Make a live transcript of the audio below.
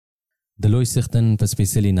د لوی سختن په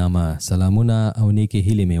سپیشلی نامه سلامونه او نیکی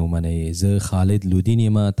هیلې مې ومنئ. زه خالد لودین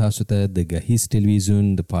یم، تاسو ته د غهیز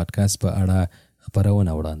ټلویزیون د پادکاسټ په اړه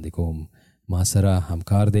خبرونه وړاندې کوم. ما سره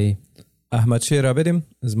همکار دی احمد شیر عابدم.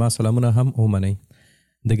 زما سلامونه هم ومنئ.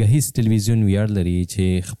 د غهیز ټلویزیون ویاړ لري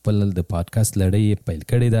چې خپل د پادکاسټ لړۍ پیل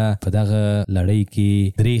کړې ده. په دغه لړۍ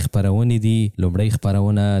کې 3 خبرونه دي. لومړی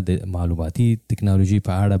خبرونه د معلوماتي ټکنالوژي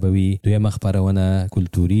په اړه به وي، دویمه خبرونه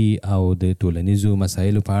کلتوري او د ټولنیزو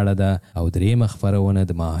مسایلو په اړه ده، او دریمه خبرونه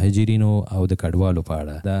د مهاجرینو او د کډوالو په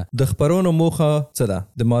اړه ده. د خبرونو موخه څه ده؟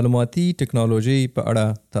 د معلوماتي ټکنالوژي په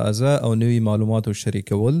اړه تازه او نوي معلوماتو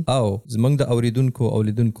شریکول او زموږ د اوریدونکو او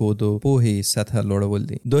لیدونکو د پوهې سطح لوړول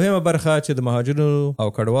دي. دویمه برخه چې د مهاجرینو او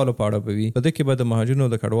کډوالو په اړه به وي، په دې کې به د مهاجرینو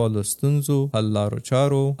د کډوالو ستونزو، حل لارو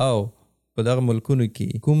چارو او په دغه ملکونو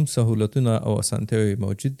کې کوم سهولتونه او اسانتیاوې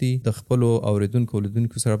موجود دي د خپلو اوریدونکو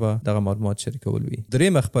لیدونکو سره به دغه معلومات شریکول وي.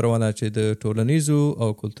 دریمه خبرونه چې د ټولنیزو او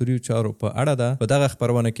کلتوري چارو په اړه ده، په دغه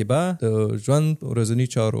خبرونه کې به د ژوند ورځني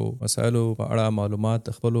چارو مسایلو په اړه معلومات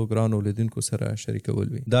د خپلو ګرانو لیدونکو سره شریکول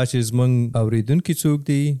وي. دا چې زموږ اوریدونکي څوک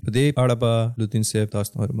دي، په دې اړه به لودین صاحب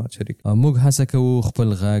تاسو معلومات شریک. موږ هڅه کوو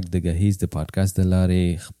خپل غږ د غهیز د پادکاسټ د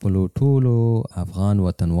لارې خپلو ټولو افغان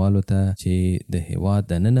وطنوالو ته چې د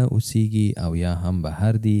هیواد دننه اوسیږي او یا هم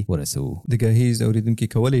بهر دي ورسو. د غهیز اوریدونکي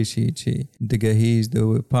کولی شي چې د غهیز د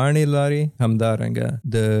پاڼې لارې، همدارنګه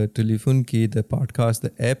د ټلیفون کې د پادکاسټ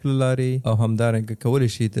د اپ لارې، او همدارنګه کولی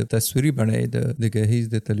شي د تصویري بڼه د غهیز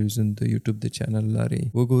د ټلویزیون د یوټیوب د چینل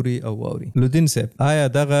لارې وګوري او واوري. لودین صاحب، آیا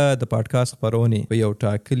دغه د پادکاسټ خبرونه په یو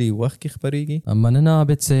ټاکلي وخت کې خبريږي؟ مننه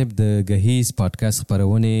عابد صاحب. د غهیز پادکاسټ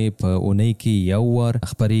خبرونه په اونۍ کې یو ور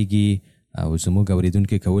خبريږي او زموږ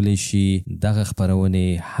اوریدونکو کولی شي دغه خبرونه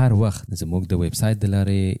هر وخت زموږ د ویب سټ د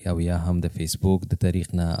لارې او یا هم د فیسبوک د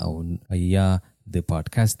طریق نه او یا د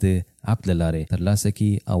پادکاسټ د اپ د لارې ترلاسه کی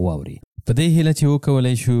او واوري. په دې هیله چې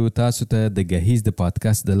وکولای شو تاسو ته د غهیز د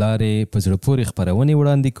پادکاسټ د لارې په زړه پورې خبرونه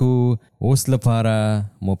وړاندې کو. اوس لپاره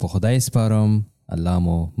مو په خدای سپارم. الله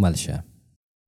مو مل شه.